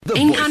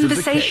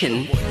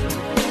Conversation.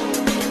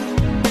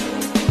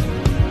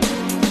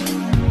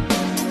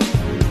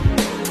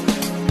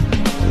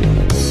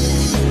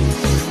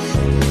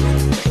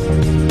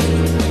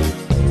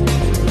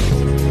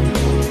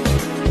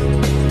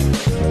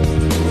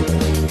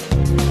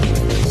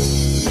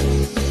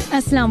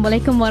 Assalamu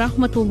alaikum wa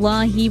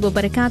rahmatullahi wa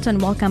barakatuh,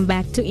 and welcome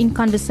back to In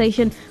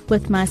Conversation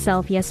with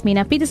myself,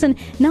 Yasmina Peterson.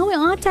 Now we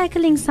are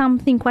tackling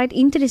something quite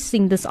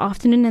interesting this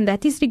afternoon, and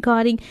that is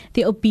regarding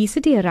the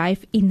obesity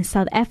rife in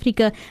South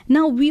Africa.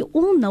 Now we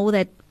all know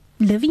that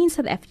living in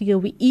South Africa,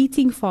 we're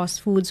eating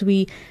fast foods,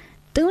 we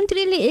don't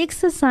really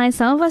exercise.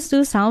 Some of us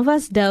do, some of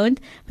us don't.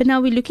 But now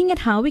we're looking at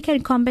how we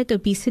can combat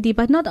obesity,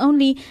 but not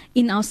only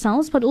in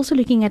ourselves, but also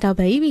looking at our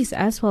babies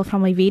as well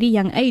from a very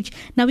young age.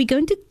 Now we're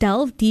going to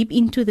delve deep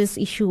into this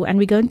issue, and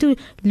we're going to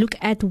look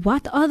at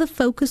what are the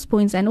focus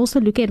points, and also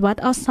look at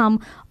what are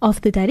some of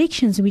the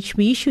directions which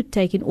we should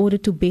take in order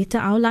to better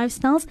our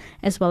lifestyles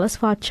as well as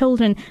for our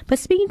children. But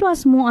speaking to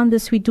us more on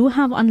this, we do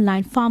have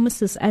online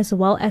pharmacists as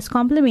well as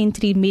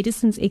complementary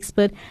medicines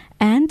expert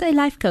and a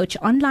life coach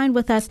online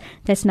with us.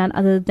 That's none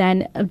other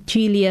than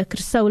Adiela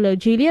Crisolo.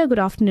 Adiela, good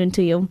afternoon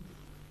to you.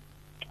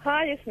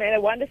 Hi,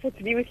 Yasmina. Wonderful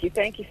to be with you.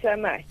 Thank you so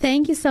much.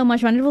 Thank you so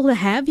much. Wonderful to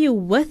have you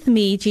with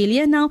me,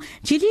 Adiela. Now,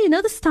 Adiela, you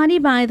know the study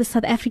by the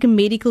South African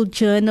Medical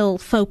Journal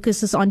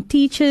focuses on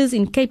teachers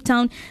in Cape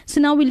Town.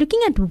 So now we're looking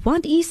at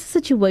what is the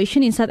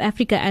situation in South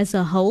Africa as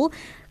a whole.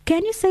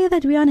 Can you say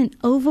that we are an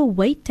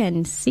overweight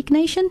and sick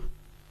nation?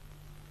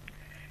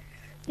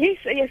 Yes,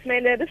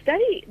 ma'am. The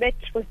study that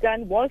was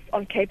done was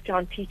on Cape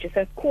Town teachers.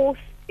 So of course,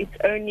 it's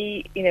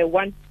only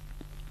one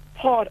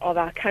part of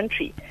our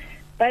country,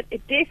 but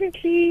it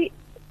definitely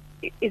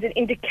is an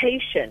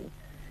indication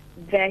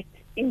that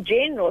in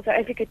general, South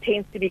Africa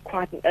tends to be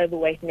quite an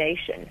overweight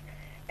nation.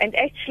 And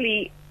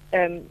actually,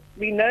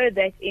 we know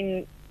that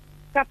in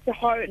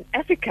sub-Saharan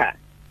Africa,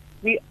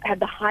 we have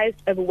the highest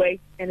overweight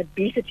and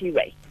obesity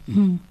rate.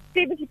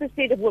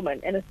 70% of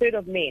women and a third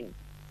of men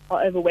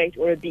are overweight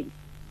or obese.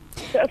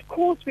 So, of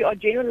course, we are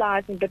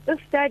generalizing, but this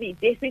study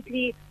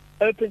definitely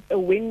opens a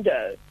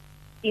window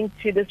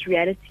into this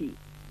reality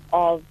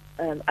of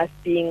us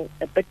being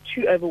a bit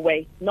too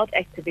overweight, not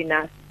active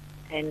enough,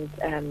 and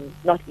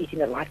not eating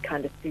the right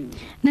kind of food.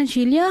 Now,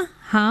 Adiela,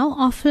 how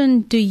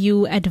often do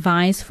you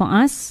advise for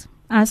us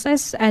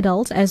as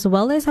adults, as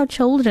well as our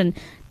children,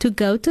 to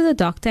go to the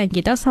doctor and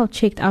get ourselves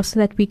checked out so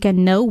that we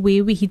can know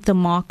where we hit the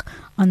mark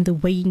on the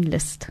weighing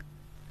list?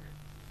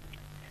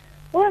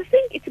 Well, I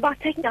think it's about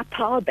taking our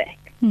power back.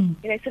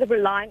 Instead of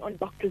relying on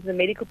doctors and the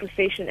medical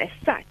profession as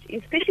such,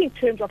 especially in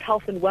terms of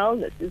health and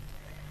wellness, is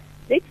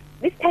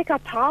let's take our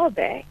power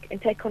back and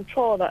take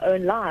control of our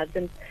own lives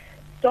and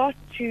start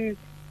to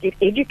get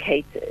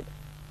educated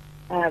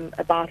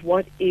about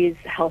what is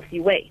healthy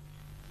weight.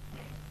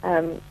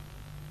 It's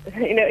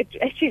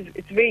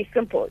very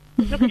simple.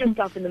 Just look at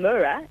yourself in the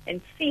mirror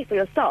and see for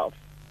yourself,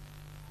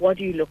 what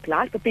do you look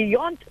like? But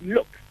beyond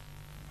looks,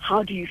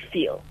 how do you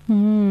feel?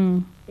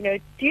 Do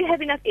you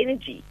have enough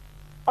energy?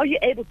 Are you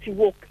able to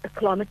walk a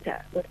kilometer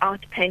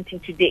without panting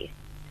to death?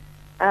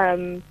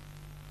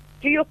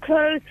 Do your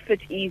clothes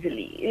fit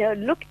easily?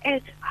 Look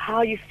at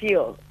how you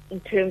feel in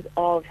terms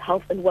of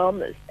health and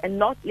wellness, and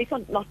let's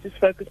not just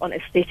focus on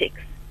aesthetics.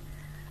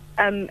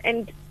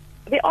 And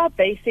there are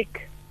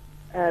basic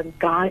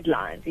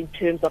guidelines in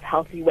terms of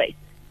healthy weight.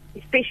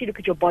 Especially look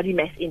at your body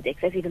mass index.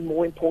 That's even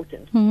more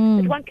important.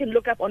 That one can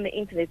look up on the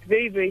internet. It's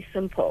very, very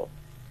simple.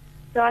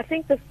 So I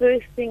think the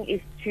first thing is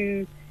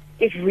to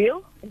get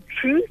real and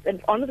truth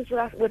and honest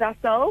with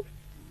ourselves,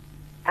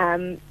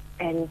 and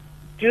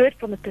do it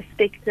from a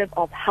perspective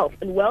of health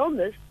and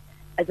wellness,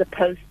 as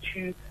opposed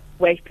to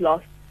weight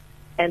loss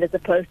and as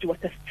opposed to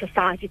what the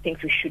society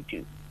thinks we should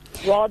do.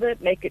 Rather,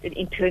 make it an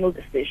internal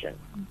decision.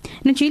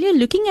 Now, Adiela,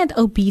 looking at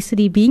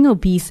obesity, being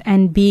obese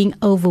and being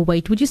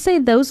overweight, would you say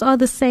those are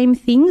the same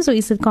things, or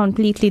is it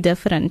completely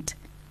different?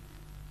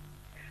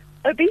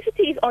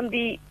 Obesity is on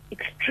the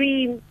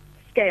extreme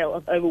scale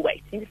of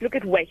overweight. You just look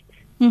at weight.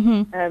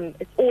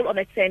 It's all on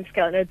that same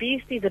scale. And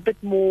obesity is a bit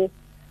more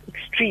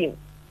extreme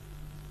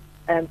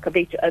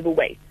compared to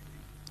overweight.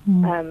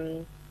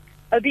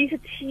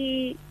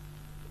 Obesity,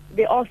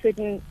 there are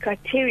certain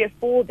criteria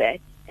for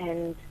that,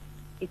 and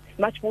it's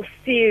much more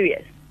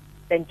serious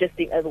than just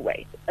being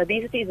overweight.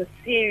 Obesity is a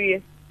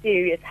serious,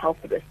 serious health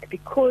risk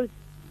because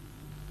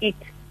it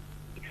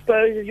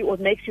exposes you or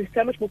makes you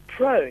so much more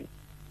prone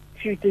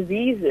to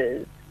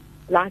diseases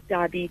like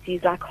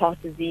diabetes, like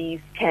heart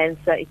disease,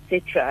 cancer,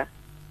 etc.,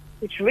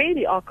 which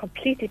really are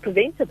completely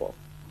preventable.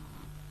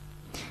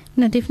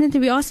 Now, definitely,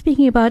 we are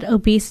speaking about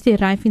obesity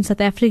rife in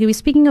South Africa. We're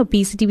speaking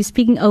obesity, we're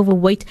speaking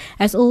overweight,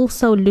 as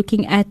also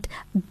looking at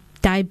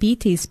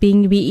diabetes,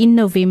 being we in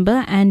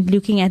November and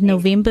looking at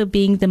November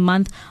being the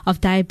month of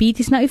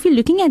diabetes. Now, if you're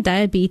looking at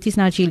diabetes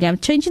now, Adiela, I'm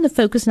changing the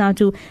focus now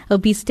to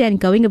obesity and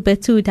going a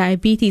bit to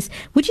diabetes.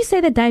 Would you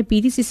say that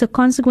diabetes is a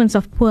consequence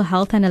of poor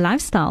health and a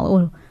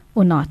lifestyle,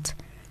 or not?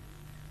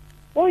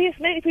 Well, yes,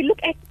 ma'am. If we look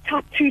at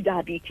type 2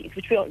 diabetes,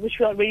 which we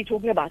are really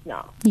talking about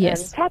now,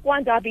 yes, type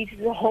 1 diabetes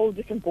is a whole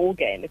different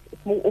ballgame.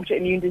 It's more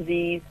autoimmune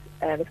disease.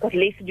 it's got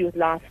less to do with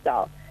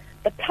lifestyle.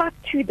 But type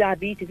 2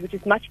 diabetes, which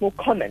is much more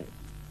common,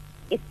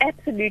 is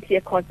absolutely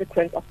a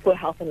consequence of poor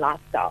health and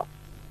lifestyle,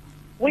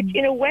 which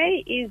in a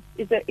way is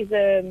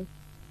a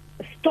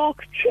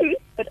stark truth,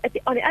 but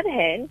on the other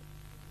hand,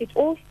 it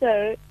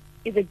also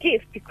is a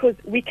gift because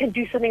we can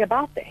do something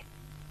about that.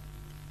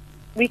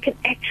 We can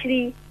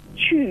actually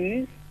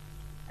choose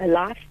a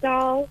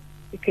lifestyle,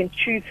 we can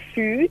choose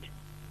food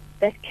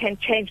that can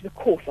change the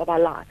course of our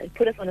life and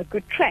put us on a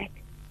good track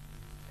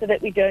so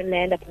that we don't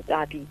land up with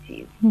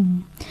diabetes.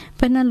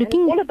 But now It's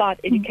all about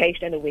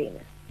education and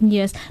awareness.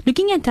 Yes,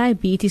 looking at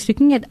diabetes,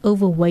 looking at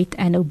overweight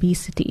and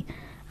obesity,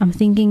 I'm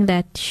thinking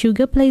that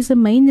sugar plays a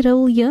main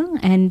role here,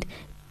 and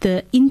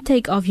the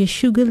intake of your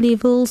sugar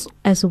levels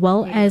as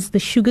well as the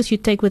sugars you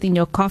take within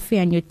your coffee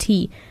and your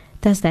tea,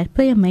 does that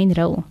play a main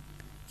role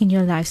in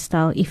your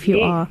lifestyle if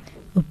you are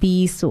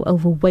obese or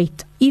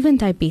overweight, even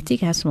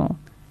diabetic as well?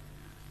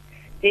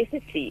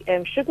 Definitely.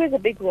 Sugar is a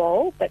big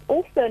role, but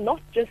also not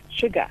just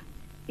sugar.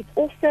 It's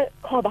also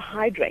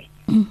carbohydrates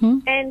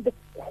and the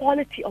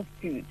quality of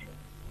food.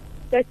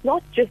 So it's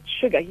not just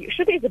sugar.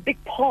 Sugar is a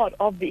big part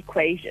of the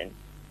equation,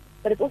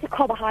 but it's also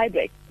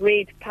carbohydrates,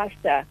 bread,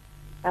 pasta,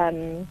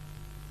 mini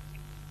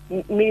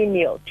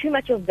meal. Too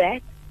much of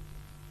that,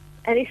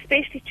 and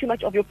especially too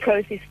much of your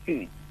processed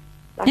foods,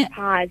 like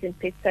pies and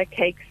pizza,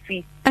 cakes,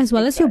 sweets. As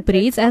well as your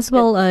breads as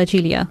well,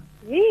 Julia.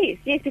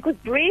 Yes, because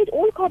bread,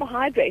 all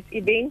carbohydrates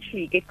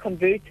eventually get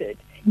converted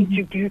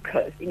into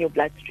glucose in your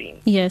bloodstream.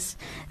 Yes.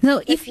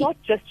 So it's not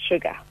just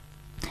sugar.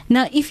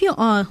 Now, if you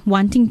are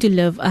wanting to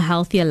live a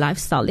healthier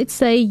lifestyle, let's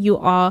say you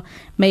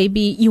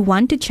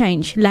want to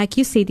change, like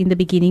you said in the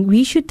beginning,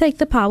 we should take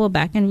the power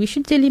back and we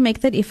should really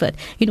make that effort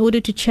in order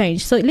to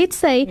change. So let's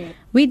say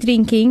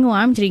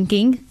I'm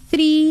drinking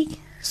 3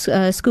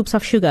 scoops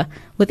of sugar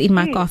within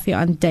my coffee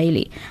on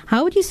daily.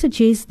 How would you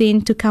suggest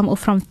then to come off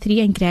from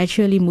 3 and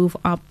gradually move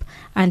up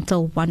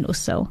until 1 or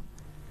so?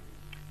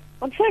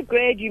 I'm so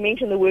glad you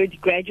mentioned the word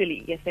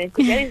gradually, yes,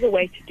 because that is the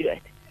way to do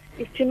it,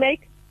 is to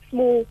make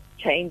small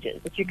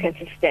changes that you can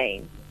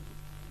sustain.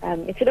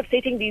 Instead of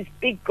setting these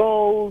big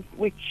goals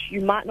which you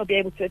might not be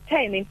able to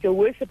attain and then feel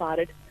worse about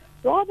it,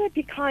 rather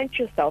be kind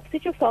to yourself.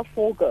 Set yourself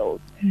 4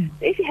 goals. So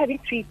if you're having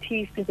 3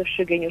 teaspoons of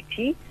sugar in your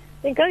tea,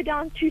 then go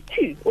down to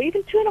 2 or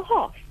even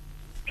 2.5.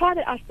 Try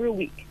that out for a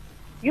week.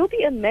 You'll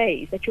be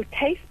amazed that your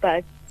taste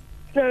buds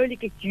slowly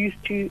get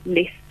used to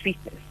less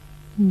sweetness.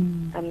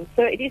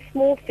 So it is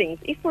small things.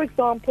 If, for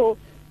example,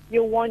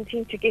 you're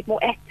wanting to get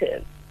more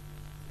active,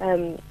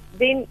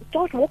 then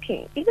start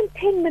walking, even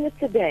 10 minutes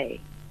a day.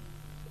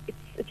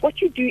 It's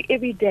what you do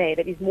every day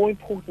that is more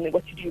important than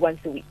what you do once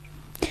a week.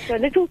 So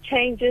little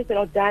changes that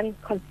are done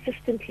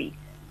consistently,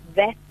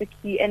 that's the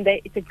key, and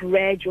it's a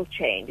gradual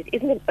change. It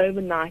isn't an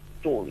overnight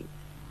story.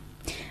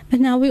 But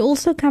now we're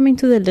also coming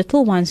to the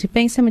little ones. We're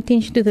paying some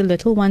attention to the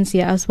little ones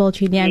here as well,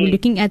 Julia. And we're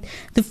looking at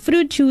the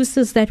fruit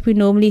juices that we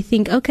normally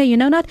think, okay,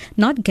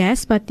 not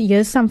gas, but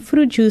here's some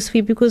fruit juice for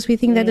you because we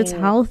think that it's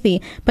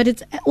healthy. But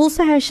it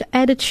also has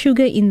added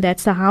sugar in that.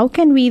 So how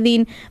can we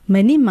then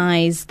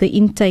minimize the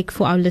intake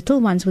for our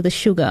little ones with the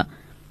sugar?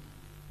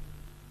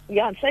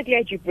 Yeah, I'm so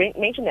glad you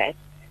mentioned that,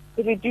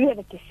 because we do have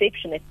a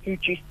perception that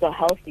fruit juices are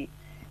healthy.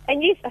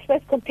 And yes, I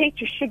suppose compared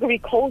to sugary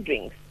cold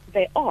drinks,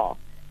 they are.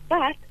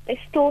 But they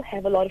still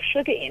have a lot of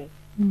sugar in,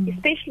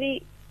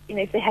 especially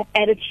if they have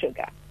added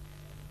sugar.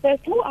 So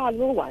for our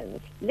little ones,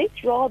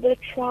 let's rather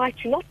try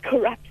to not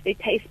corrupt their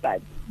taste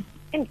buds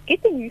and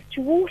get them used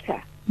to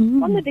water.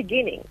 From the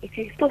beginning, if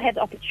you still have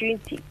the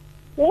opportunity.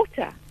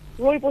 Water,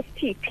 rooibos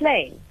tea,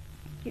 plain.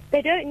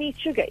 They don't need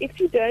sugar. If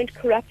you don't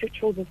corrupt your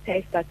children's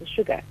taste buds with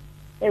sugar,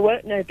 they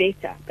won't know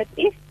better. But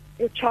if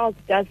your child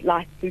does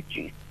like fruit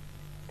juice,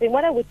 then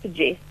what I would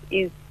suggest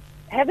is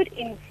have it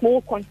in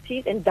small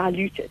quantities and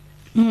dilute it.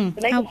 So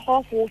make it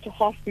half water,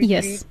 half fruit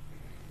juice,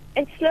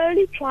 and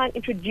slowly try and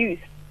introduce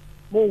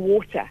more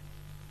water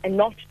and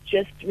not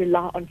just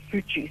rely on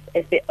fruit juice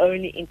as their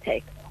only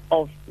intake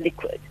of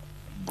liquid,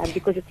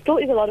 because it still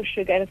is a lot of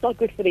sugar and it's not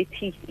good for their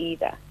teeth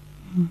either.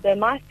 So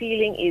my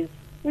feeling is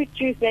fruit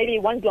juice, maybe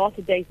 1 glass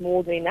a day is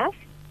more than enough.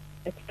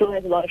 It still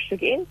has a lot of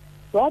sugar in.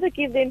 Rather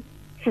give them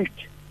fruit,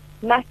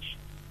 much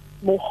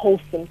more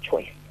wholesome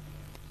choice.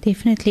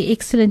 Definitely.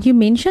 Excellent. You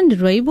mentioned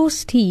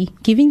rooibos tea,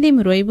 giving them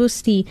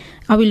rooibos tea.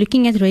 Are we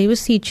looking at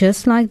rooibos tea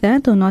just like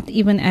that or not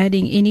even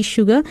adding any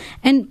sugar?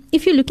 And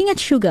if you're looking at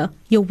sugar,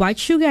 your white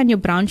sugar and your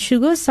brown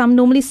sugar, some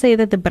normally say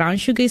that the brown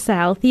sugar is the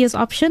healthiest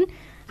option.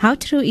 How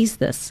true is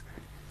this?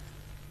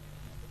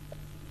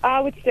 I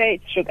would say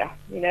it's sugar.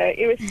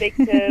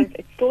 Irrespective,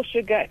 it's still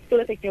sugar. It's still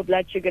affecting your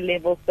blood sugar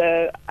level.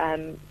 So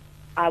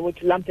I would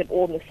lump them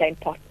all in the same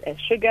pot as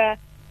sugar.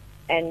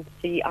 And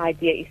the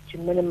idea is to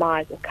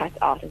minimize or cut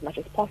out as much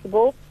as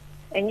possible.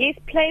 And yes,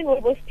 plain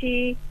rooibos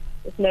tea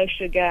with no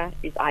sugar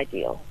is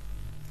ideal.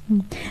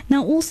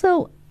 Now,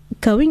 also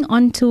going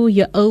on to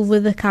your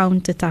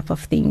over-the-counter type of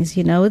things,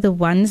 the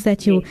ones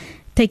that you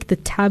take the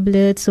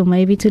tablets, or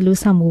maybe to lose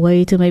some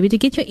weight, or maybe to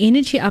get your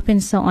energy up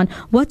and so on.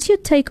 What's your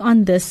take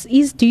on this?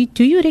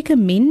 Do you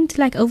recommend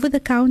like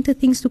over-the-counter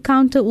things to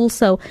counter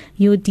also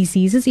your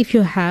diseases if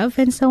you have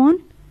and so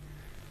on?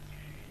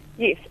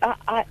 Yes,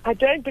 I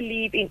don't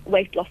believe in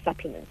weight loss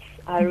supplements.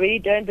 I really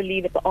don't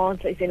believe that the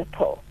answer is in a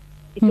pill.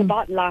 It's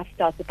about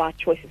lifestyle, it's about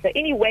choices. So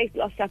any weight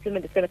loss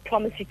supplement that's going to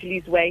promise you to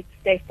lose weight,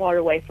 stay far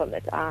away from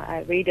it.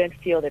 I really don't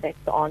feel that that's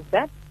the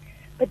answer.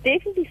 But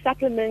definitely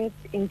supplements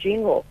in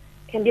general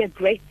can be a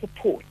great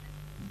support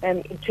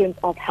in terms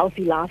of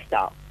healthy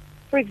lifestyle.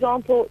 For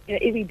example,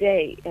 every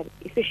day,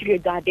 especially if you're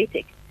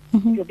diabetic,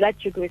 if your blood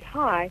sugar is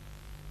high,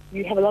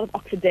 you have a lot of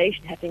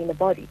oxidation happening in the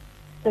body.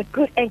 So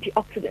good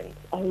antioxidants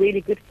are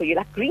really good for you,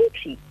 like green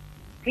tea.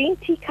 Green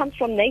tea comes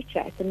from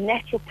nature. It's a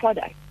natural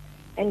product.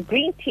 And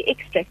green tea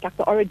extract, like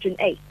the Origin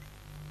 8,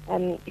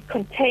 it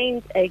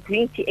contains a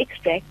green tea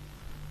extract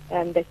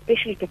that's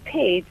specially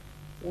prepared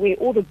where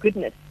all the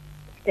goodness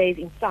stays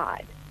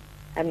inside.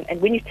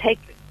 And when you take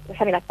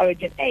something like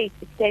Origin 8,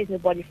 it stays in the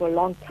body for a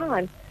long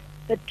time.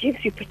 That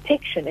gives you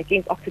protection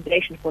against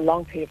oxidation for a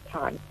long period of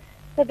time.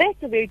 So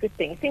that's a very good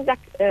thing. Things like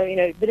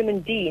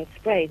vitamin D in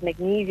sprays,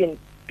 magnesium,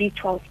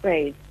 B12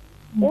 sprays,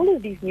 all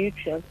of these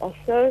nutrients are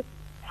so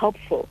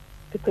helpful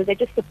because they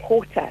just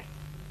support us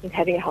in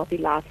having a healthy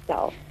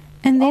lifestyle.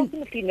 And then,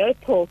 ultimately, no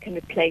pill can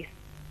replace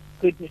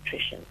good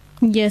nutrition.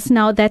 Yes,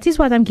 now that is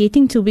what I'm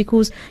getting to,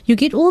 because you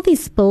get all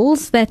these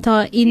pills that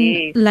are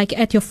in, like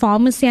at your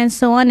pharmacy and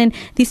so on, and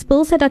these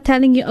pills that are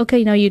telling you, okay,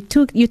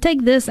 you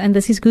take this and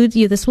this is good,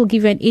 this will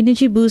give you an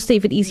energy booster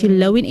if it is you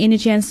low in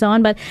energy and so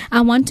on. But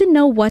I want to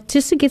know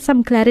just to get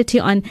some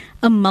clarity on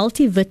a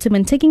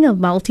multivitamin, taking a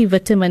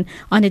multivitamin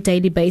on a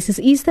daily basis.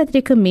 Is that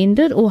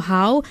recommended, or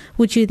how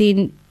would you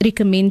then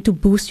recommend to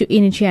boost your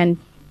energy and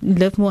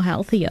live more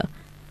healthier?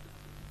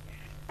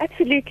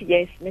 Absolutely,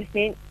 yes, Ms.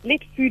 Min.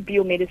 Let food be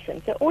your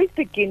medicine. So always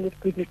begin with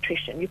good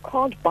nutrition. You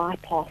can't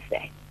bypass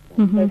that.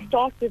 So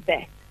start with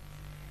that.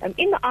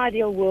 In the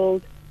ideal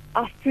world,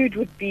 our food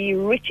would be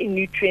rich in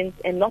nutrients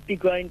and not be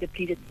grown in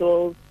depleted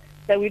soils.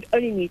 So we'd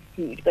only need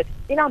food. But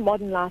in our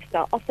modern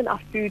lifestyle, often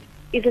our food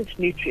isn't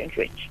nutrient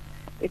rich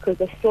because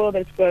the soil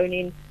that it's grown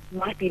in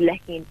might be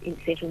lacking in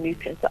essential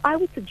nutrients. So I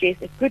would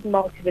suggest a good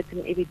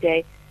multivitamin every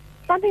day,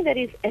 something that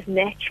is as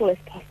natural as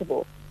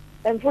possible.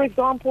 For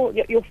example,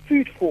 your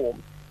food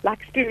form, like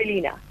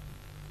spirulina.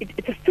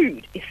 It's a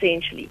food,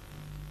 essentially.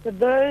 So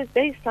that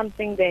is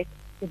something that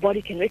the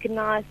body can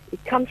recognize.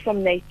 It comes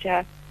from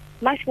nature,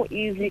 much more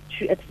easy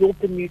to absorb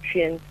the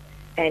nutrients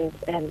and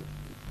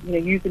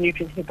use the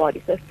nutrients in the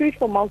body. So food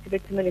for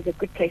multivitamin is a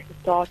good place to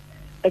start.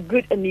 A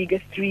good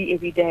omega-3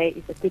 every day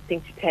is a good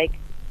thing to take.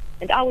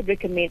 And I would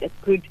recommend a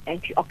good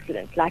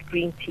antioxidant like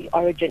green tea,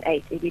 Origin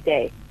 8 every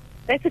day.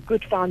 That's a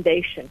good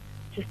foundation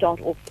to start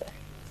off with.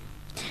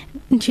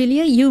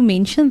 Julia, you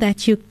mentioned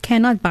that you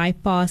cannot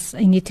bypass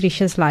a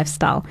nutritious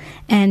lifestyle,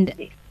 and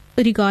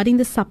regarding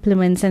the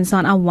supplements and so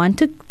on, I want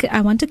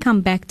to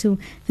come back to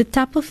the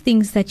type of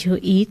things that you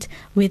eat,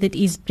 whether it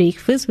is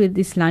breakfast, whether it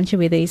is lunch, or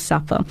whether it is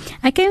supper.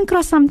 I came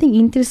across something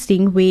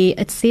interesting where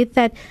it said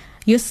that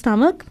your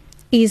stomach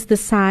is the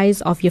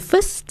size of your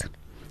fist.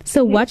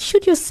 So what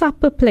should your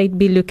supper plate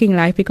be looking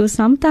like? Because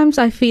sometimes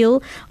I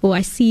feel, or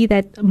I see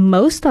that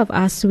most of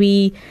us,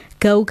 we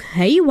go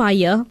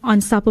haywire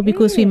on supper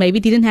because we maybe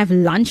didn't have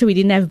lunch or we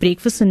didn't have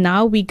breakfast. So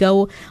now we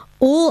go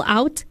all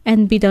out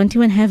and we don't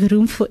even have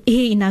room for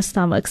air in our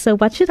stomach. So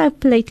what should our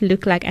plate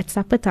look like at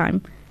supper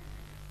time?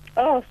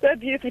 Oh, so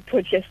beautifully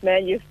put, yes,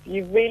 man.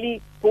 You've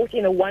really brought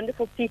in a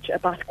wonderful feature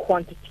about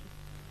quantity.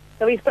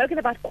 So we've spoken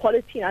about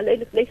quality, and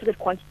let's look at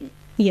quantity.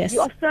 Yes.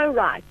 You are so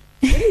right.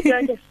 When you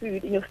don't have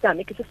food in your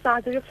stomach, it's the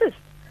size of your fist.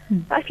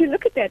 Now, if you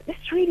look at that,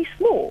 that's really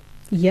small.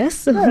 Yes.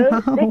 So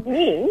that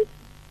means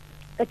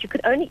that you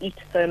could only eat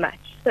so much.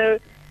 So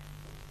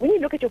when you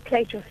look at your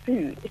plate of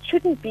food, it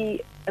shouldn't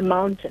be a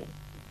mountain.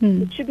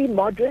 It should be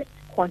moderate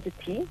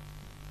quantity.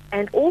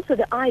 And also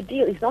the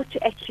ideal is not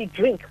to actually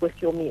drink with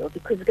your meal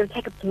because it's going to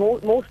take up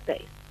more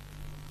space.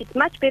 It's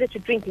much better to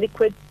drink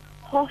liquids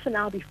half an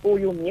hour before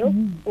your meal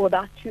or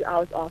about 2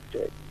 hours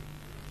afterwards.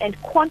 And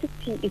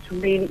quantity is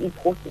really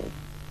important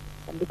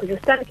because your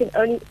stomach can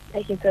only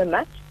take in so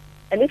much.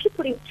 And if you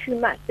put in too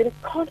much, then it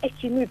can't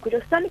actually move because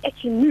your stomach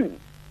actually moves.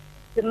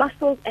 The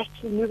muscles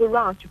actually move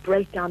around to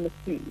break down the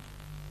food.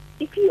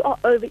 If you are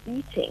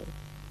overeating,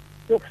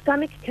 your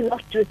stomach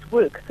cannot do its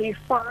work. So you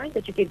find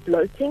that you get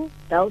bloating,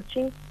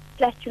 belching,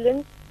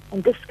 flatulence,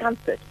 and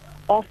discomfort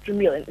after a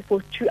meal and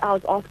for 2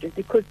 hours afterwards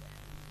because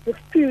your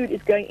food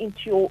is going into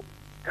your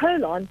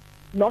colon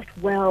not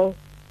well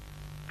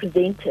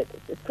presented.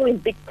 It's still in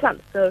big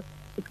clumps, so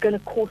it's going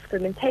to cause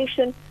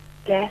fermentation,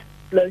 gas,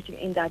 bloating,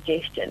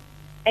 indigestion.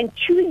 And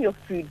chewing your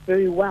food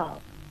very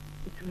well,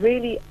 it's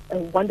really a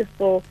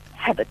wonderful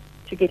habit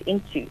to get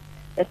into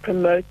that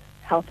promotes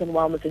health and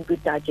wellness and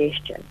good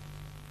digestion.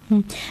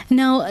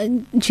 Now,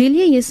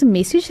 Julia, here's a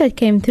message that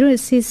came through. It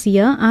says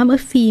here, I'm a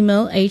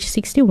female, age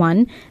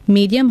 61,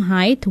 medium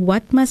height.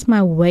 What must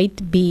my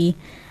weight be?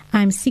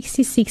 I'm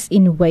 66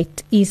 in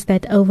weight. Is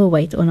that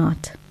overweight or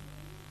not?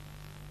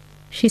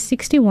 She's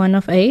 61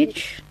 of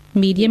age,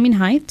 medium in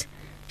height.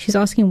 She's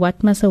asking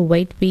what must her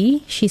weight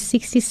be. She's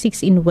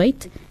 66 in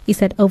weight. Is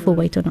that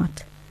overweight or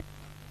not?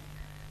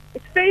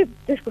 It's very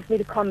difficult for me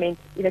to comment.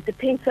 It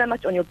depends so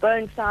much on your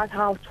bone size,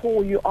 how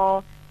tall you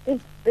are.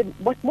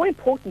 What's more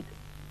important,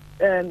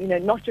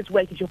 not just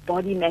weight, is your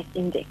body mass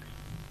index,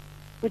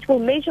 which will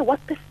measure what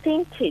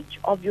percentage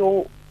of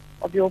your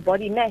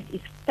body mass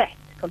is fat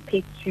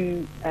compared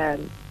to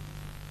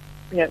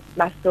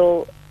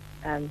muscle.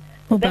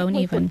 Or bone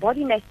even.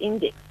 Body mass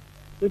index,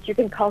 which you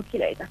can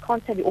calculate. I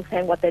can't tell you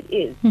offhand what that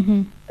is,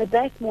 but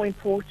that's more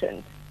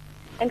important.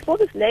 And for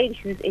this lady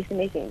who's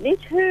SMSing,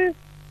 let her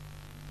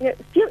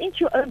feel into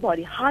your own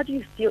body. How do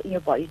you feel in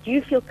your body? Do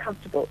you feel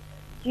comfortable?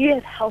 Do you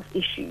have health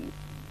issues?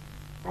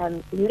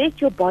 Let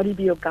your body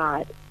be your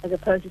guide as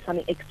opposed to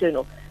something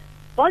external.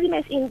 Body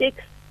mass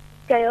index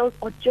scales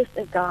are just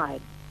a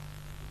guide.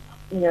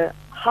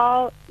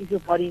 How is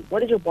your body?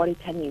 What is your body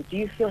telling you? Do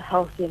you feel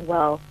healthy and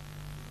well?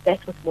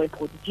 That's what's more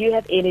important. Do you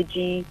have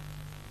energy?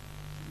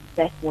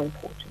 That's more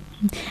important.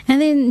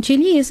 And then,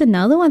 Julie, is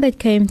another one that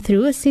came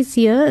through. It says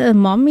here,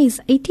 mom is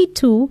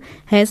 82,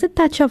 has a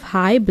touch of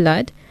high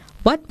blood.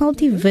 What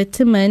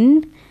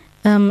multivitamin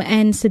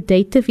and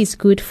sedative is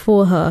good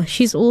for her?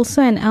 She's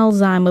also an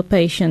Alzheimer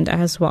patient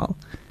as well.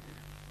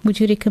 Would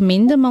you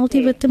recommend a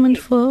multivitamin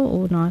for her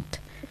or not?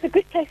 It's a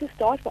good place to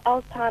start. For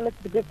Alzheimer's,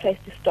 it's a good place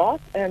to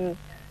start. It's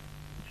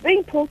very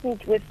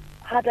important with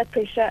high blood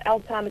pressure,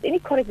 Alzheimer's, any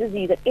chronic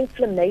disease, that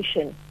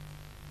inflammation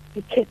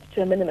be kept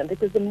to a minimum,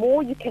 because the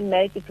more you can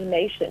make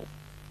inflammation,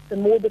 the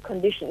more the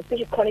condition,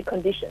 especially chronic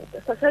conditions. So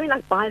something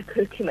like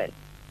biocurcumin,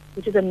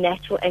 which is a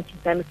natural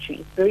anti-inflammatory,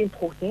 is very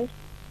important.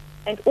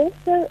 And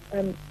also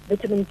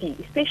vitamin D,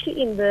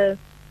 especially in the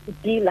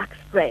deluxe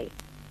spray.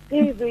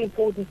 Very, very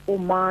important for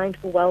mind,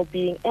 for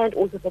well-being, and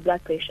also for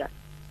blood pressure.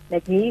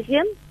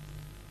 Magnesium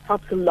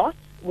helps a lot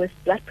with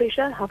blood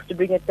pressure, helps to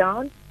bring it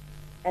down.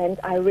 And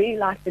I really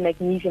like the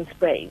magnesium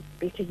spray.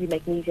 Better you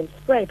magnesium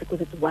spray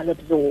because it's well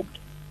absorbed.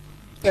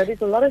 So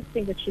there's a lot of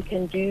things that you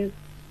can do.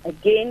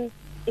 Again,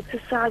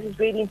 exercise is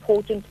really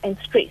important, and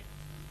stress.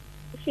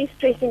 If she's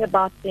stressing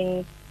about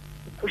things,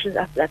 it pushes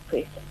up blood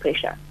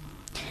pressure.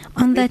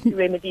 On that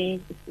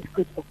remedy is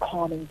good for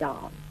calming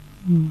down.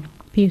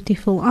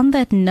 Beautiful. On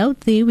that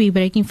note there, we're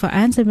breaking for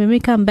answer. When we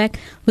come back,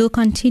 we'll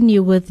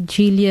continue with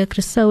Julia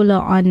Crisola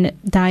on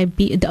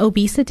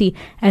obesity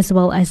as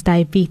well as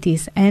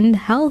diabetes and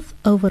health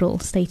overall.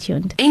 Stay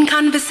tuned. In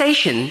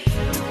Conversation.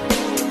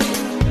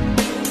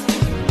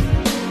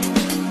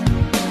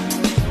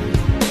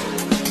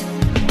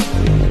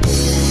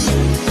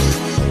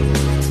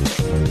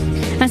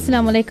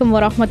 Assalamu alaikum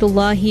wa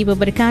rahmatullahi wa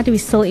barakatuh. We're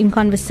still in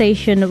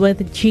conversation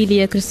with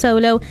Julia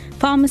Crisolo,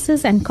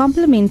 pharmacist and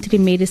complementary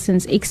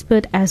medicines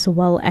expert as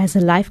well as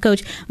a life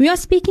coach. We are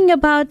speaking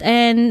about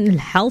a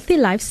healthy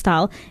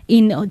lifestyle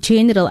in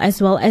general as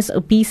well as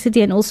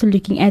obesity and also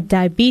looking at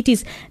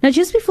diabetes. Now,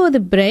 just before the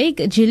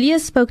break, Julia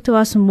spoke to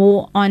us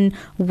more on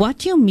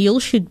what your meal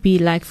should be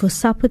like for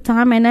supper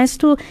time and as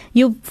to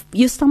your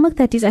stomach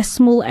that is as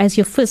small as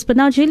your fist. But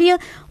now, Julia,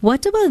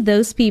 what about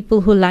those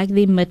people who like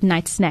their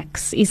midnight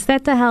snacks? Is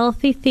that a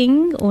healthy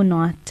thing or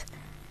not?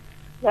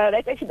 No,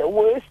 that's actually the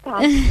worst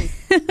time to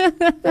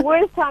eat. The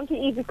worst time to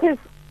eat, because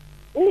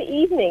in the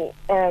evening,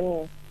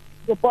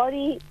 the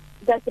body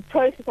does the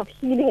process of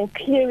healing and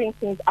clearing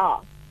things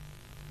out.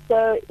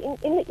 So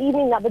in the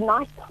evening, now the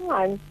night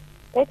time,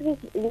 that is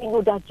when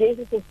your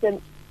digestive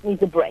system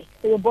needs a break.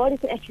 So your body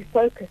can actually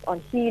focus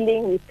on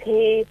healing,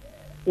 repair,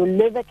 your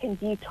liver can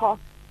detox.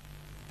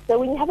 So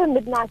when you have a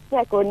midnight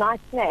snack or a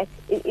night snack,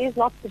 it's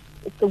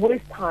the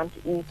worst time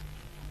to eat.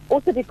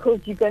 Also because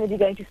you're going to be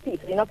going to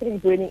sleep, so you're not going to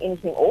be burning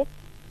anything off.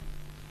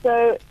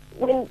 So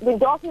when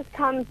darkness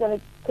comes and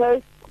it's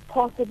close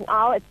past an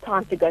hour, it's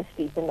time to go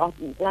sleep and not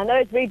eat. And I know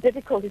it's very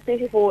difficult,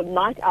 especially for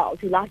night owls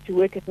who like to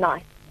work at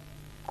night.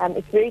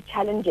 It's very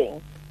challenging.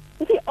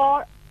 If you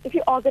are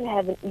going to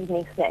have an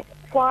evening snack,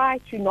 try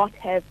to not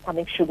have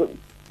something sugary.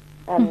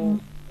 So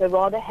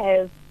rather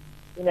have,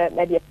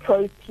 maybe a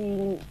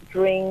protein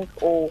drink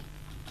or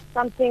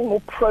something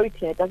more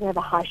protein. It doesn't have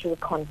a high sugar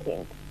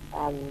content.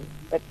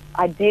 But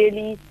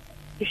ideally,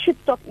 you should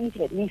stop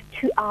eating at least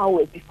 2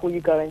 hours before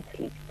you go and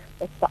sleep.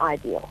 That's the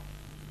ideal.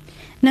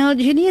 Now,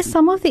 Julia,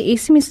 some of the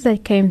SMS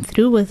that came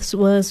through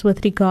was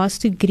with regards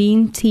to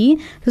green tea.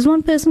 This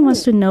one person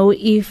wants to know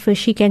if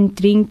she can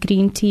drink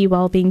green tea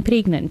while being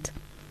pregnant.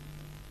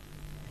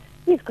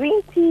 Yes,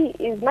 green tea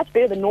is much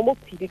better than normal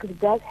tea because it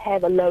does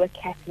have a lower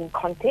caffeine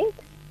content.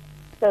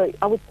 So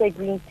I would say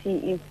green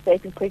tea is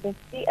safe in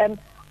pregnancy.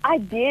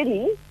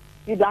 Ideally,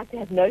 you'd like to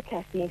have no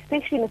caffeine,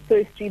 especially in the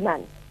first 3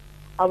 months.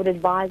 I would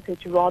advise her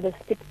to rather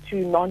stick to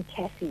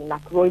non-caffeine,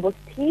 like rooibos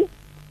tea.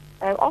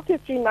 After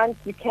 3 months,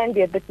 you can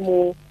be a bit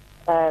more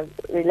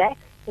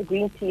relaxed. So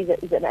green tea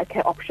is an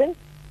okay option.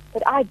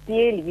 But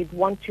ideally, you'd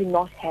want to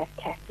not have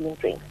caffeine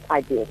drinks,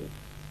 ideally.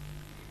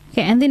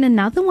 Okay, and then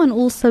another one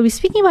also, we're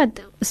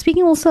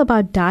speaking also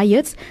about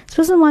diets. This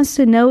person wants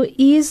to know,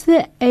 is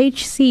the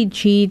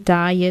HCG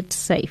diet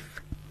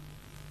safe?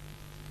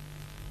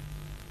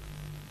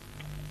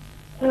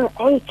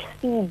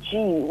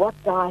 HCG, what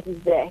diet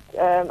is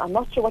that? I'm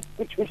not sure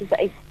which is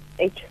the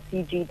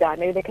HCG diet.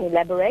 Maybe they can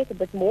elaborate a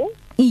bit more.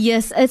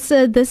 Yes, it's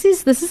this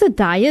is a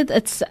diet.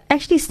 It's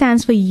actually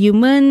stands for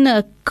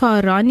human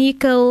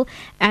chronicle.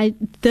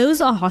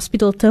 Those are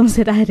hospital terms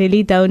that I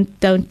really don't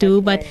do.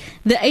 Okay. But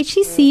the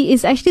HCG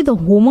is actually the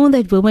hormone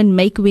that women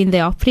make when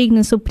they are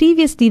pregnant. So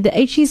previously, the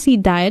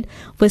HCG diet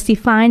was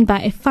defined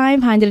by a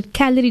 500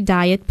 calorie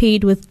diet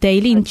paired with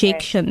daily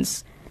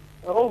injections.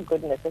 Oh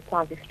goodness, that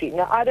sounds extreme.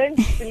 Now I don't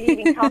believe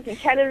in counting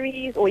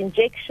calories or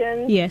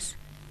injections. Yes.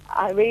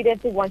 I really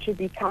don't think one should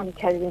be counting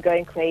calories and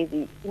going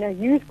crazy.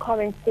 Use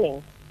common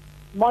sense.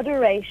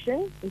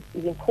 Moderation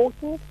is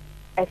important,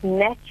 as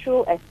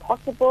natural as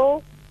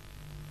possible.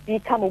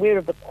 Become aware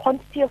of the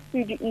quantity of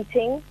food you're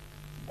eating.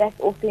 That's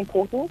also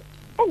important.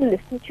 And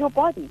listen to your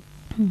body.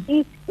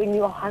 Eat when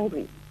you are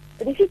hungry.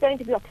 But if you're going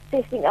to be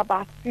obsessing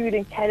about food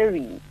and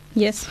calories,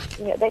 Yes.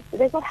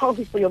 that's not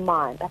healthy for your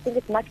mind. I think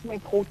it's much more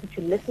important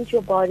to listen to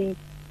your body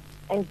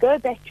and go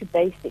back to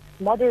basics.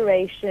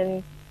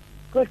 Moderation,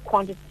 good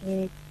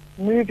quantity,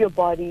 move your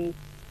body,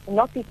 and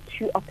not be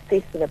too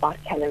obsessive about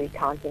calorie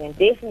counting. And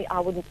definitely I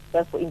wouldn't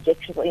go for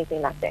injections or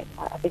anything like that.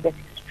 I think that's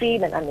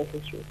extreme and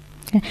unnecessary.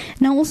 Okay.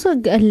 Now, also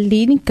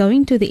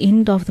going to the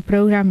end of the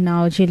program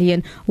now,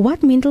 Gillian,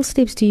 what mental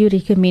steps do you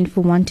recommend for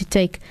one to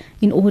take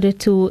in order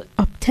to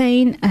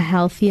obtain a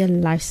healthier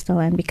lifestyle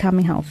and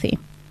becoming healthy?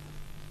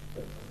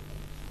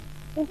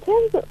 In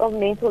terms of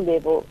mental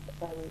level,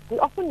 we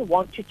often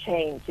want to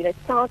change. It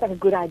sounds like a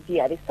good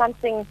idea. There's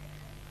something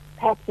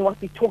perhaps in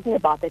what we're talking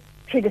about that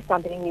triggers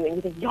something in you, and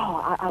you think,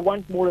 I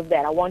want more of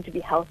that. I want to be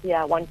healthier.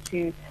 I want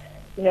to,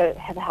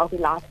 have a healthy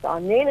lifestyle.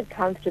 And then it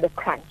comes to the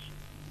crunch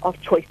of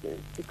choices,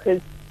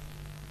 because,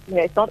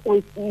 it's not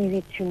always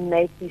easy to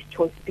make these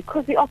choices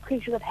because we are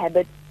creatures of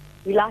habit.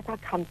 We like our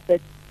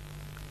comfort,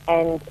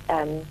 and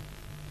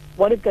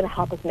what is going to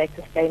help us make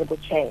sustainable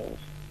change?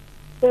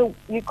 So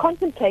you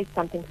contemplate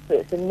something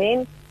first, and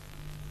then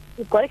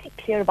you've got to get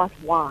clear about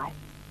why.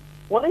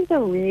 What is the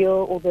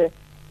real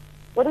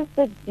what is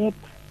the deep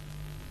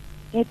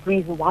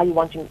reason why you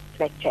want to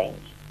make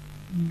change?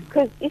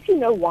 Because if you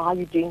know why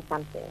you're doing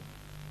something,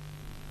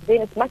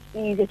 then it's much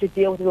easier to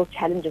deal with the real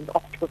challenges and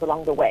obstacles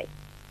along the way.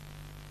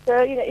 So,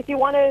 if you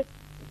want to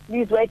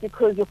lose weight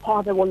because your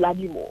partner will love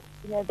you more,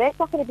 that's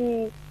not going to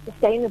be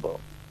sustainable.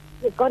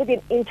 There's got to be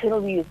an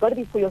internal reason. It's got to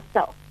be for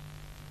yourself.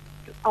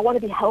 I want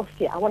to be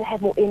healthier. I want to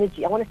have more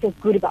energy. I want to feel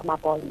good about my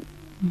body.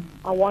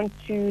 I want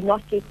to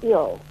not get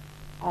ill.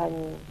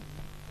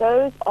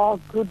 Those are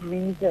good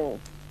reasons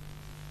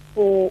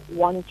for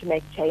wanting to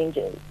make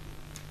changes.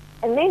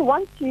 And then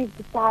once you've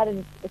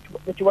decided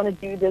that you want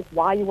to do this,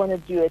 why you want to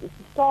do it, is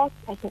to start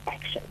taking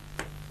action.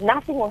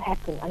 Nothing will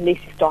happen unless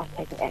you start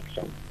taking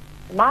action.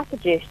 So my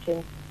suggestion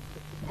is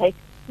to take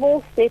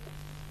small steps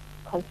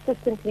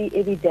consistently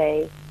every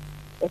day.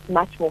 It's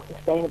much more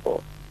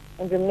sustainable.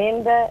 And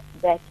remember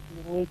that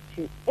you need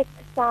to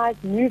exercise,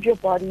 move your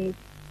body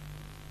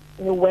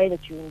in a way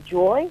that you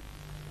enjoy,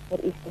 that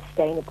is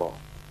sustainable.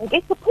 And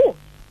get support.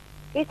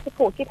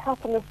 Get help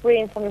from your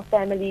friends, from your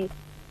family.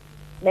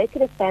 Make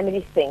it a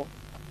family thing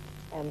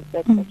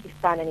that's actually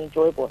fun and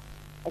enjoyable,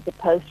 as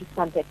opposed to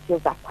something that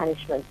feels like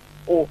punishment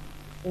or,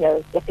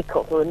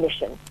 difficult or a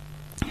mission.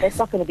 That's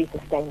not going to be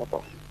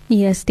sustainable.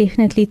 Yes,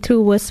 definitely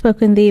true. Words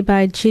spoken there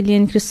by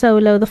Gillian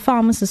Crisolo, the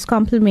pharmacist,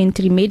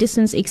 complementary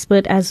medicines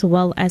expert, as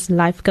well as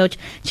life coach.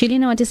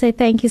 Gillian, I want to say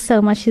thank you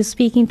so much for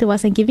speaking to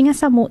us and giving us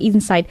some more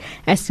insight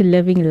as to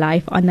living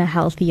life on a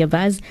healthier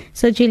buzz.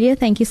 So, Gillian,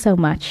 thank you so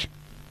much.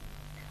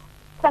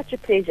 Such a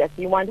pleasure. It's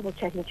been wonderful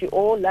chatting to you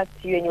all. Love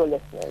to you and your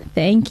listeners.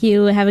 Thank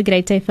you. Have a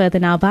great day further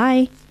now.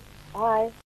 Bye. Bye.